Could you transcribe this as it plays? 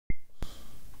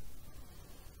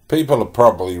People are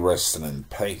probably resting in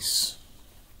peace.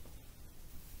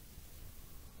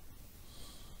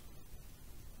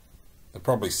 They're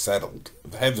probably settled.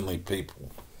 The heavenly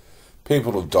people.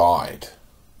 People have died,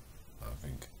 I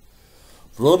think.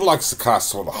 The Lord likes to cast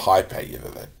sort of hype at you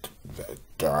that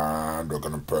damn, they're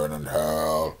going to burn in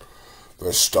hell.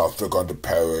 There's stuff, they're going to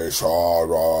perish.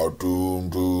 Doom,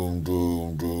 doom,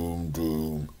 doom, doom,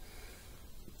 doom.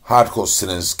 Hardcore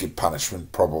sinners get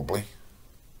punishment, probably.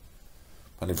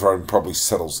 And everyone probably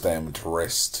settles them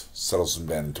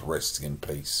down into resting in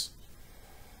peace.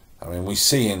 I mean, we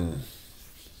see in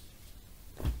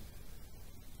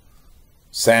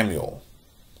Samuel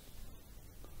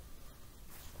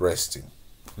resting.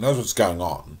 He knows what's going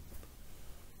on.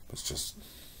 It's just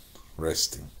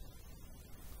resting.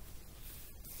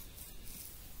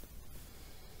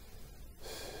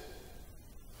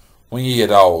 When you get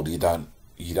old, you don't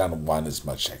want as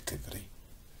much activity.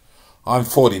 I'm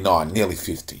 49, nearly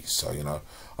 50, so, you know,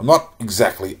 I'm not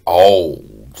exactly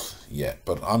old yet,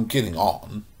 but I'm getting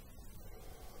on.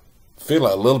 Feel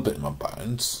it a little bit in my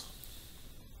bones.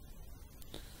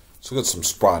 Still got some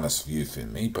spryness of youth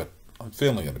in me, but I'm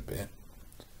feeling it a bit.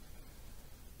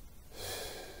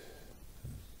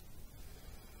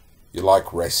 You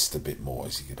like rest a bit more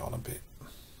as you get on a bit.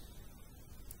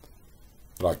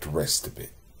 You like to rest a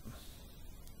bit.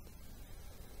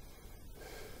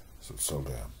 So settle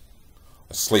down.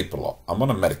 I sleep a lot. I'm on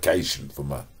a medication for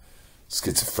my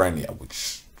schizophrenia,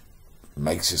 which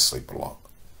makes you sleep a lot,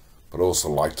 but I also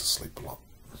like to sleep a lot.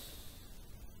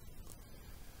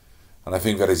 And I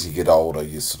think that as you get older,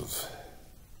 you sort of,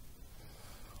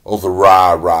 all the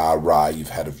rah you've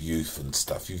had of youth and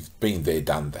stuff, you've been there,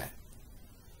 done that.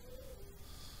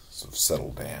 Sort of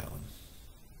settle down.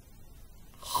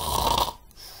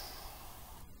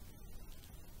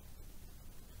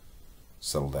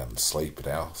 Settle down and sleep it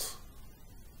out.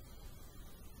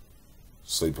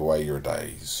 Sleep away your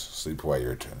days. Sleep away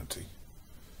your eternity.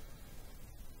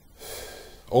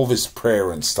 All this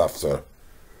prayer and stuff that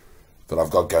I've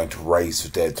got going to raise the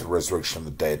dead, to resurrection of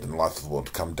the dead, and life of the world,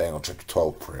 to come down on chapter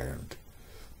 12 prayer and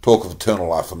talk of eternal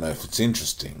life on earth. It's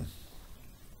interesting.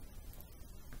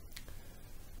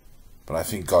 But I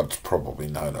think God's probably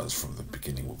known us from the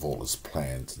beginning with all his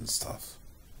plans and stuff.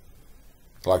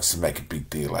 He likes to make a big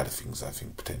deal out of things, I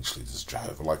think, potentially, does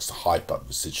Jehovah. He likes to hype up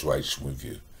the situation with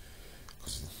you,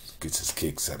 because he gets his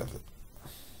kicks out of it.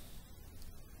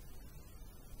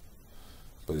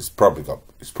 But he's probably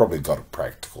got a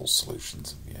practical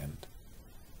solutions in the end.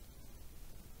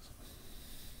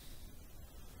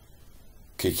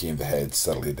 Kick you in the head,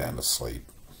 settle you down to sleep.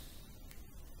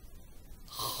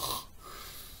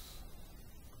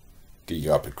 Get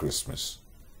you up at Christmas.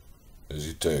 There's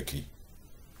your turkey.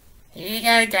 Here you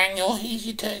go, Daniel. Here's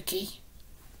your turkey.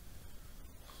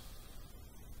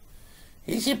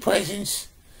 Here's your presents.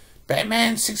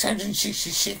 Batman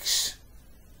 666.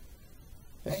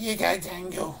 There you go,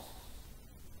 Daniel.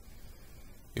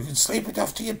 You can sleep it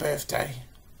off to your birthday.